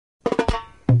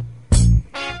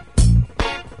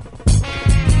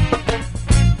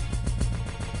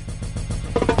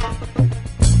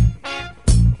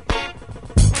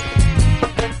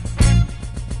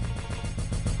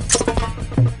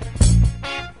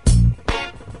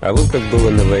А вот как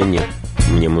было на войне,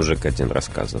 мне мужик один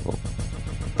рассказывал.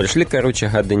 Пришли, короче,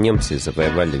 гады немцы и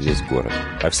завоевали весь город.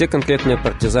 А все конкретные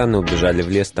партизаны убежали в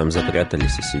лес, там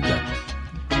запрятались и сидят.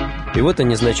 И вот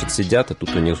они, значит, сидят, а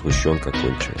тут у них сгущенка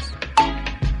кончилась.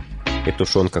 И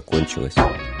тушенка кончилась.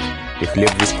 И хлеб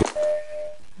весь...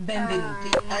 Benvenuti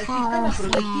al sistema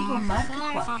protettivo Mark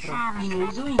IV, in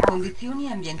uso in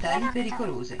condizioni ambientali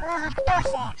pericolose.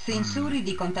 Sensori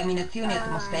di contaminazione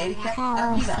atmosferica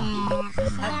attivati.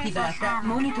 Attivata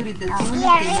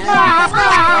monitorizzazione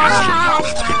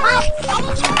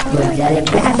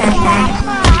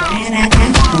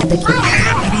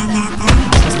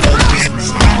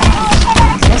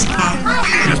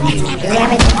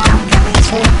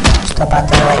Что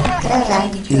потом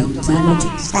кружак, кинуть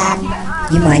шаг.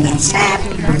 Внимание, шаг,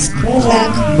 пусть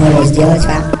кружак, можно сделать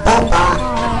вам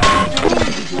попа.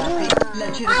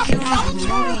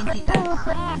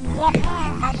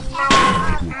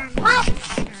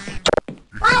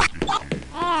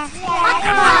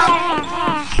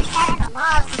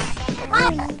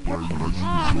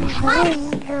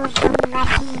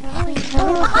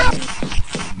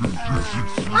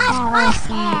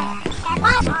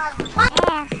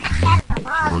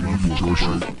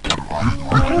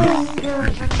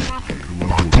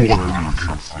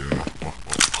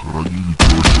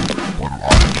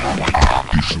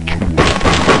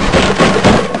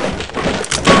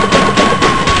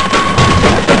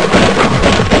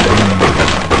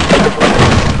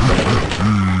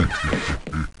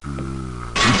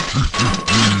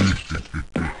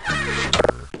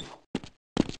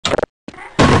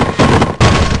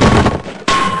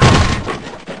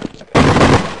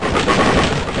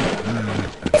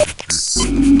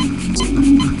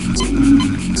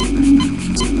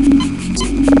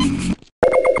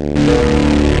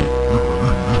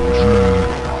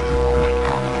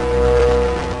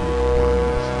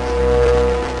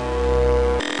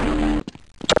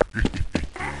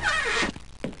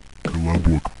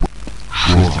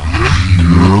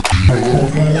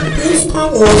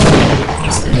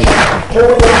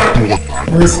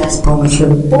 Быстро с помощью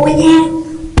буня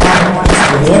помочь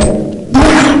себе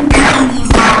другим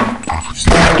организмам.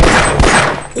 Что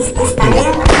из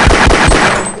пистолета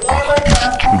левой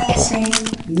кнопкой мыши.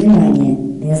 Внимание!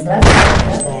 Инструктор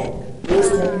утверждает.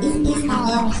 Быстро из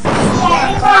пистолета.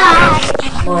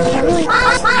 Может быть,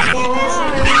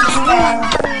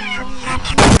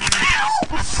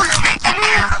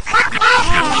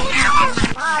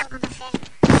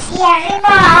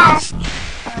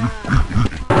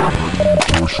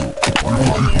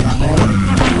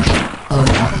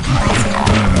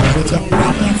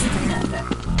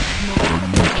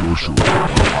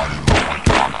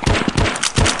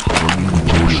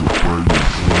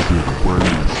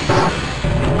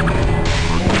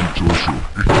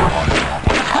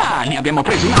 ne abbiamo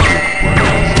preso uno.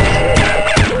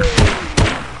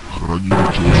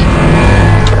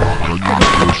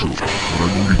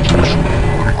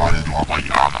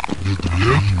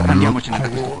 Andiamocene da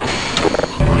questo.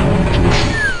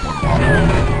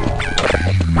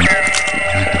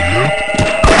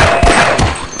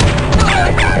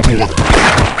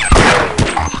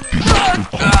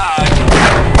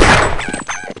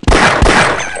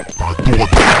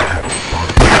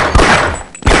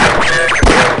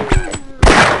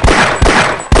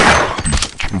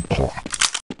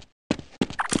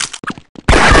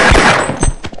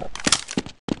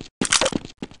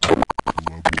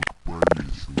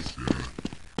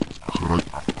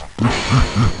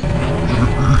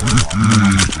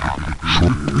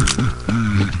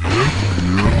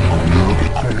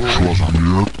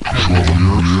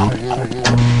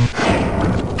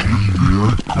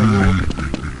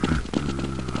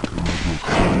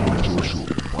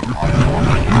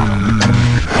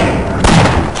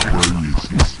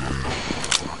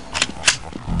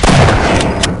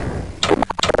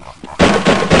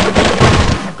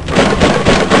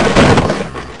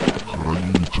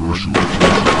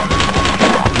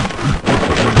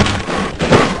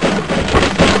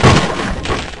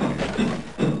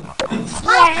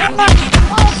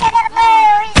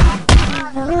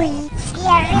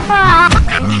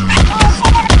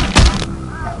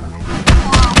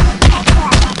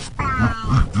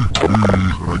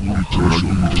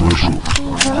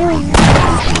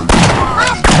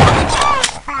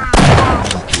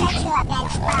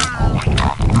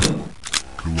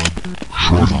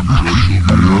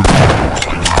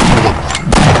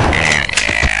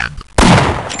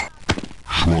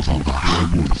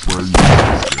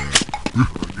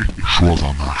 Что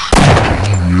за наш?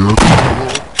 Нет.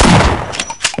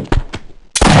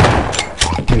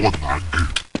 Подонок.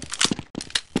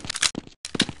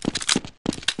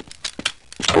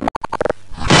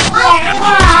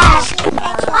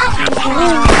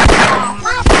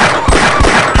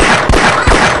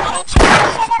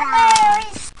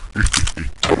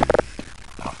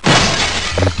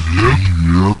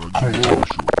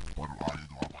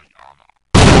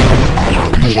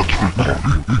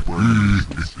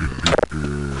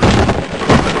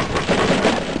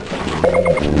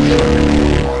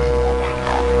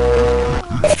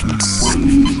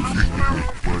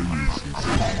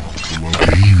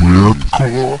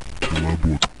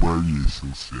 Колобок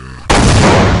повесился.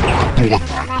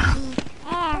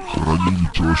 Хранили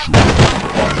тещу.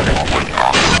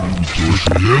 Хранили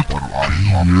тещу.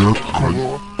 Нет,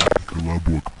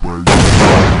 колобок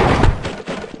повесился.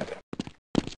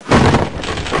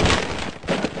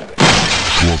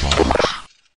 Что за нож?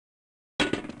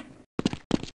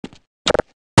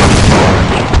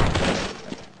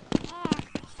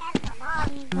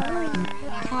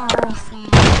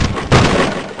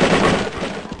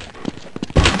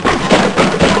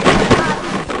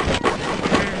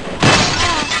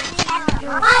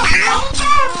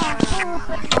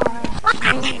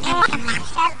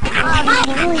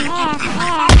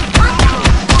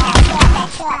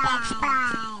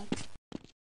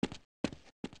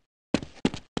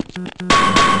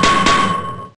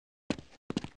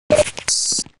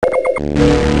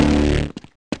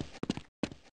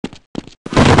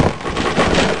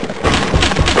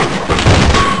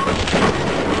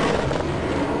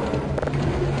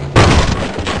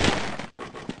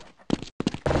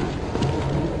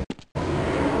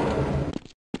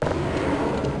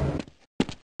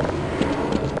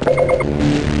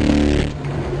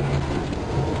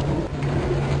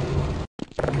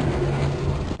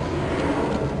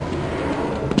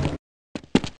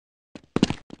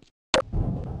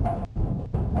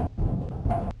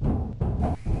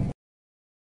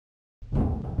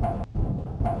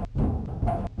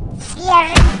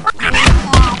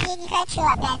 Я не хочу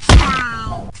опять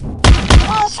спать.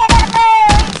 Я еще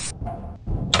вернусь.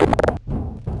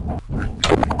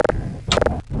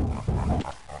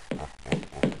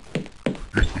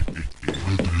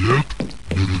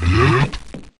 Нет.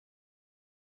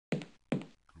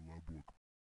 Колобок.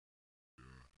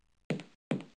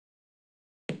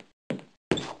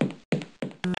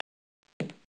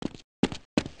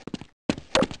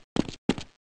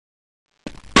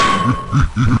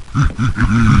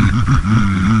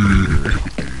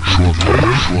 Шо,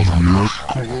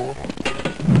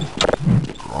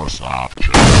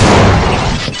 красавчик.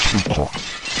 Сука.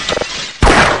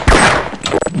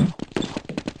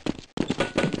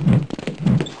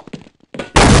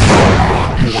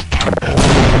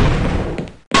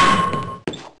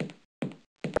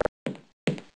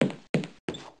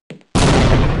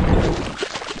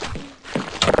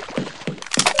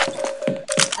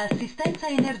 Assistenza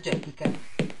energetica.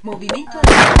 Movimento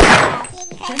attivo.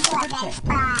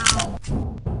 100%.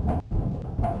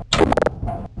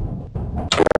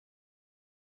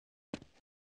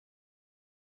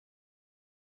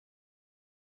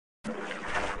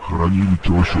 Хранили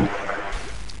тещу.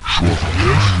 Шо,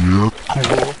 нет,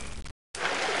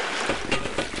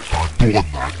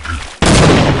 Подонок.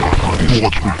 Я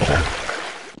жива.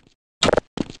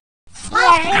 Я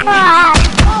еще вернусь.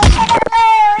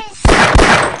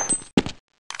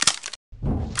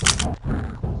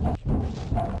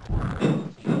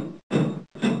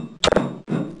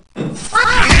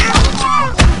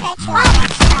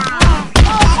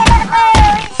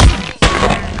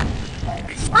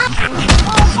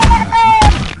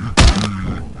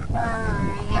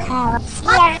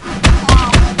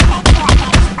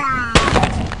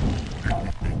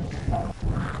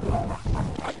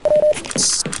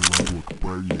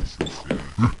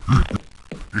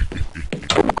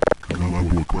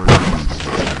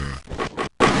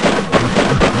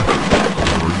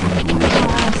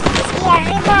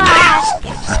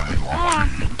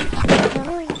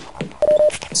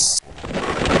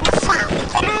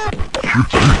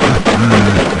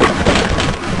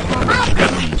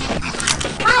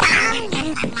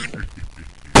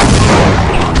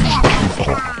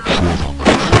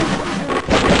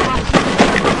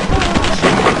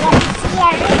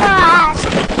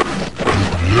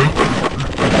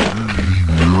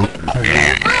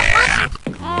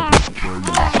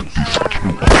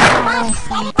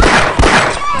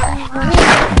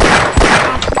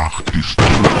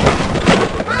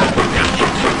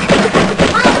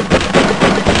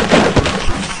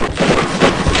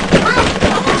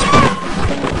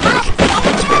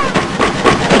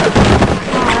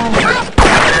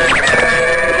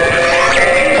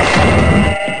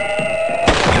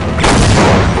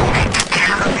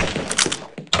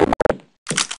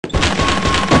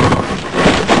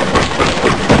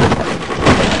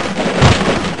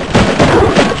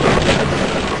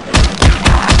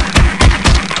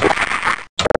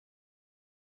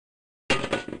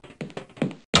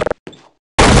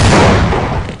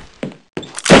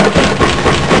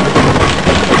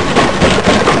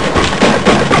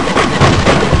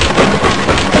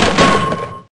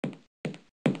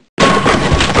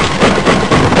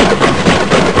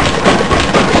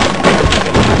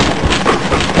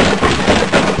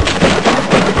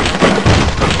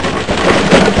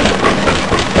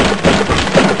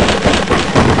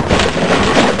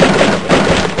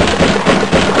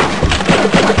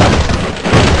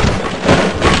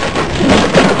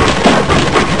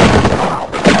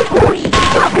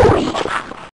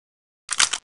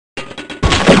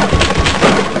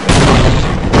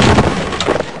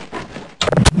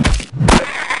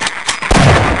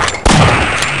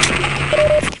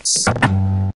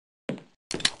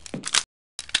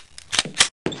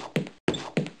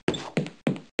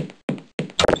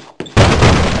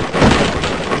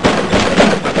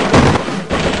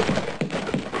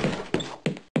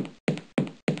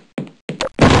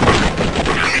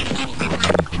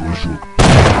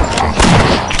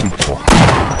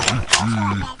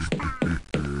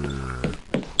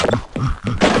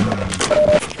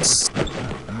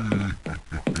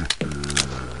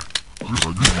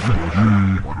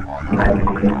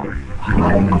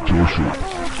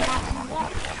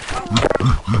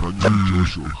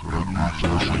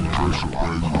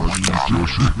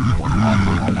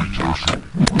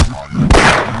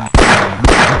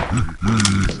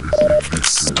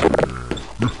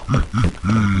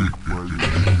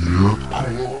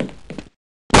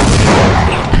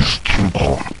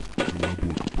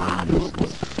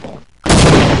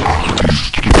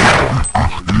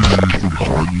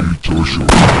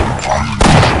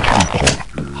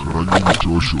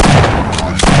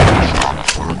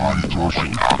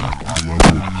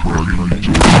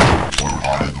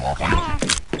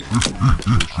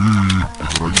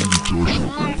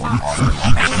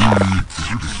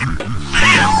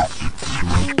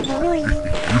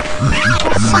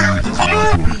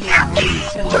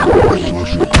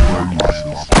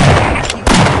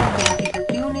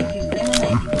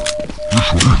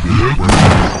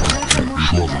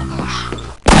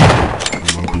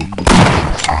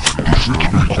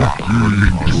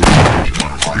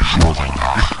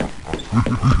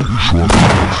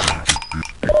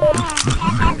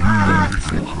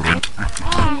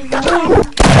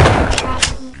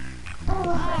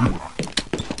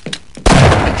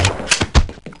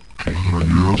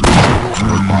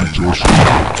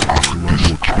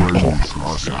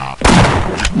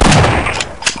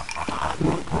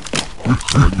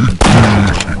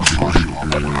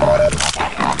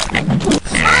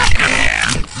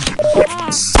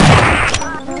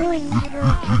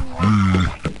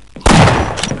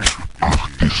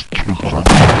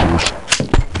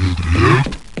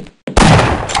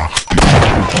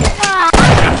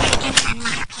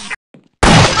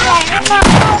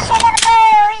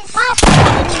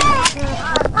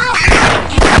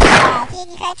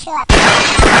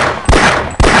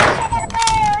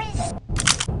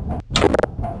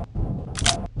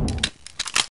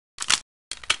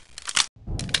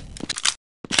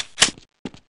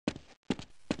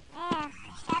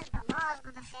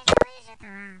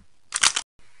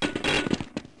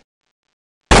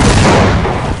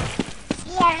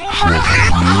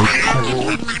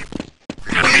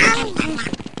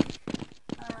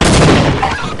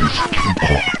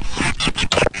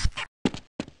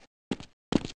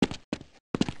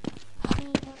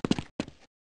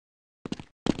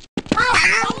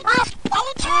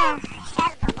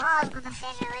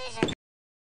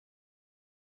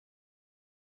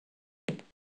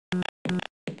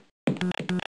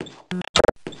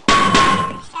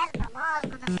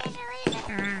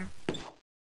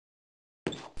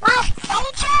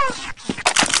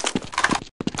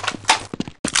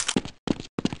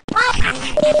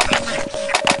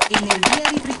 Energia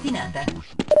ripristinata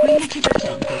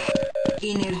 15%.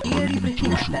 Energia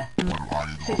ripristinata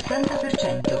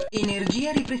 60%.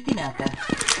 Energia ripristinata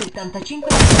 75%.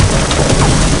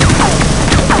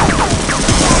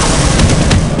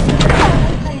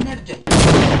 Efficienza energetica.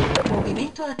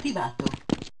 Movimento attivato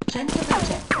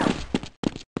 100%.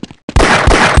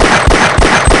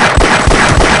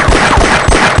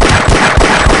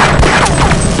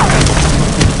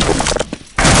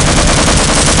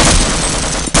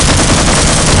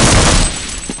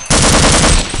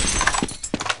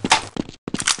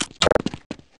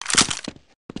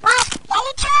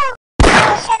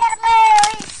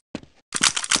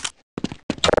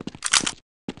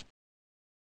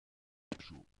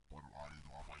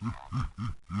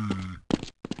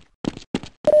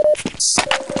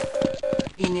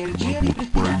 Energia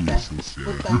ripristinata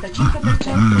 85%.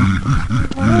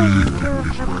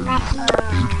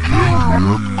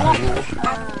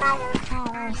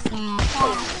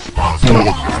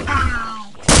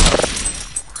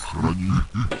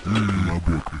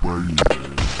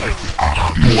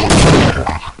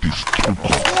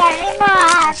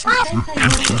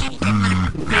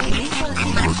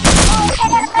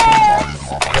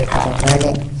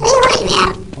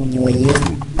 У него есть.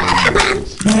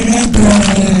 Movimento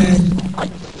attivato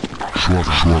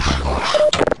 100%.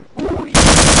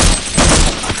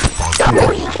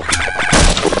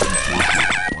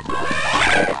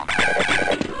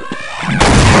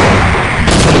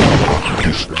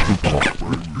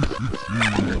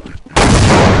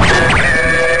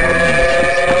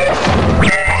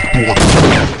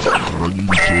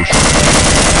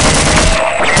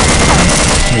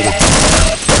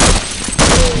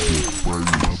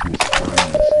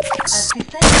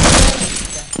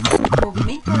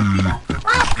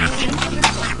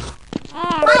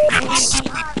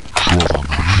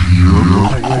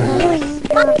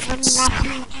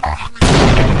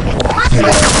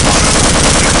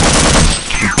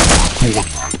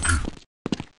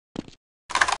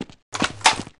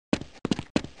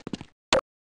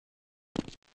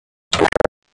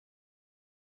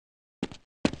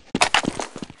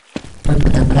 Пой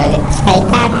подобрали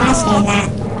Спайка машина.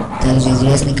 также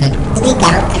известный как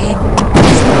Двигалка.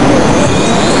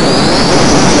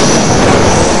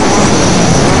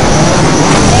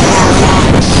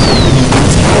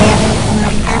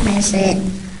 Кнопка мыши.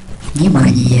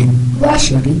 внимание.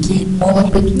 Ваши руки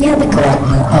могут быть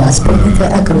неадекватно восприняты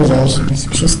окружающими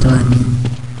существами.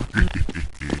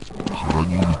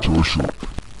 Хранили тещу.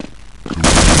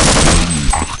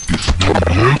 Ах ты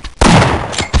смерть!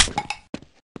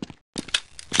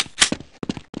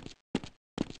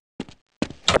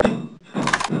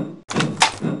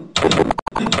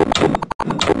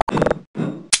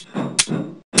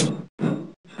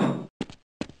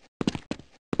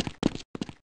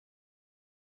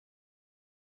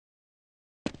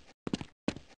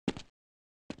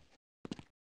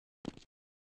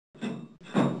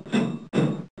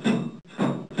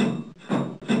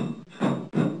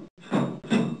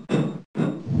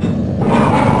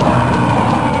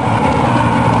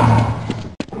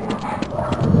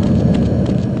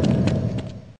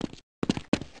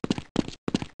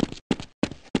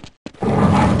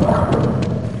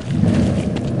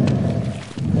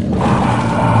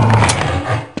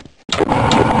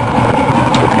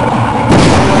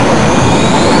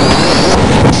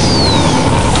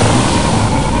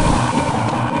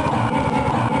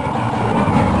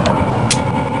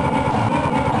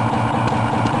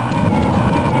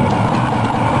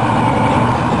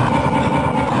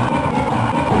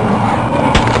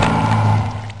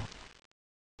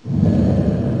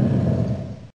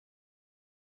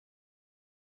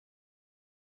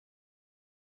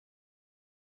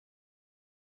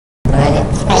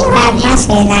 Спайка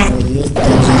машина. Есть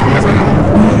также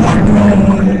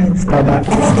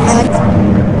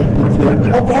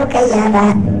Бутылка яда.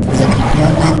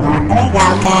 закрепленная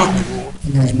Рыгалка.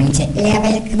 нажмите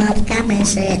Левая кнопка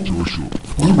мыши. Тещу.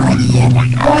 внимание.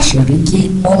 Ваши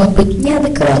руки могут быть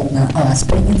неадекватно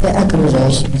восприняты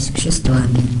окружающими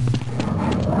существами.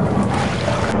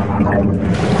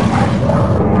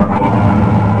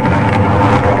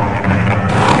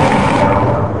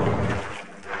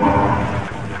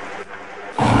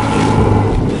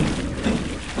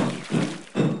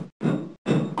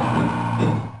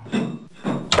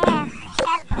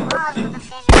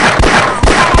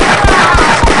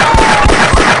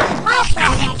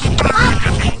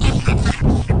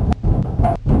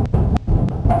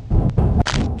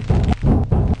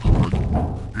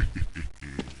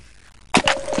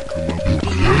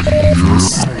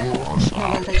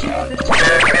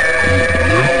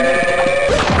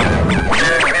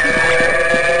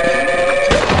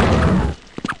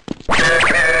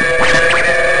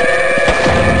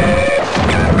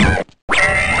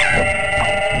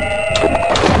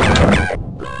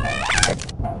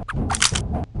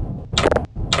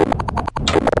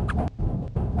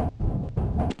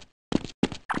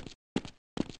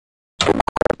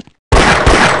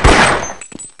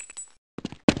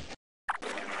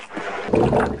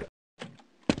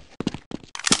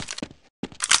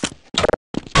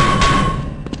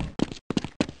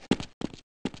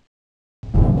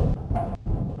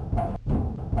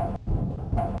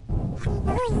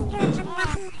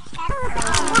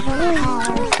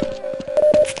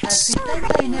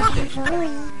 Assistenza energetica.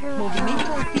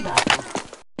 Movimento attivato.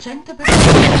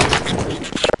 100%.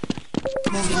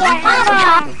 Movimento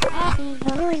attivato.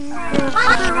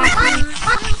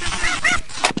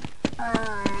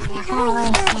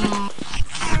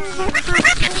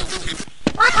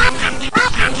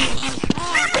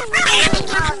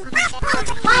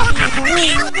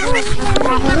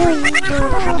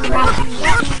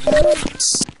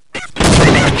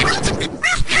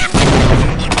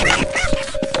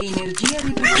 Energia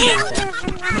ripristinata.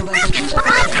 95%.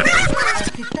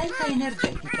 Assistenza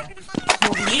energetica.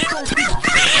 Movimento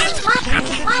attivato.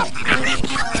 100%.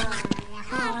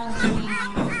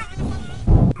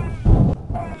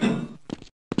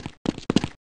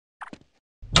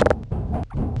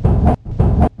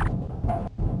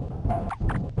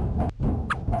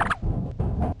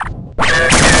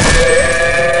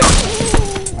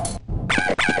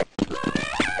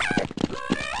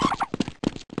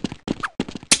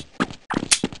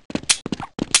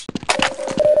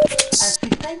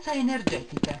 Assistenza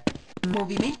energetica.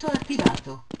 Movimento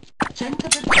attivato.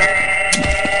 100%.